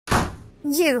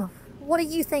You! What do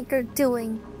you think you're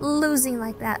doing, losing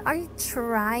like that? Are you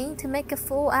trying to make a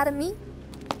fool out of me?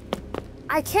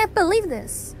 I can't believe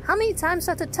this. How many times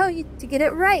do I have to tell you to get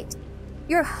it right?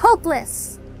 You're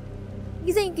hopeless.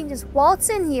 You think you can just waltz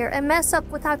in here and mess up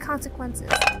without consequences?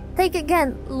 Take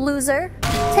again, loser.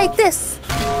 Take this,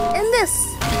 and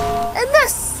this, and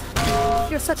this!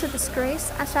 You're such a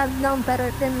disgrace. I should have known better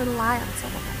than rely on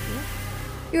someone like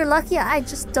you. You're lucky I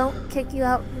just don't kick you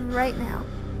out right now.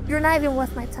 You're not even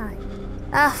worth my time.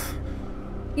 Ugh.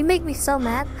 You make me so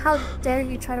mad. How dare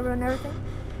you try to ruin everything?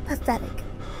 Pathetic.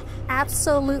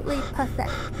 Absolutely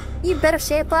pathetic. You better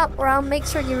shape up or I'll make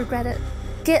sure you regret it.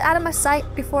 Get out of my sight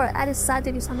before I decide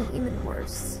to do something even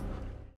worse.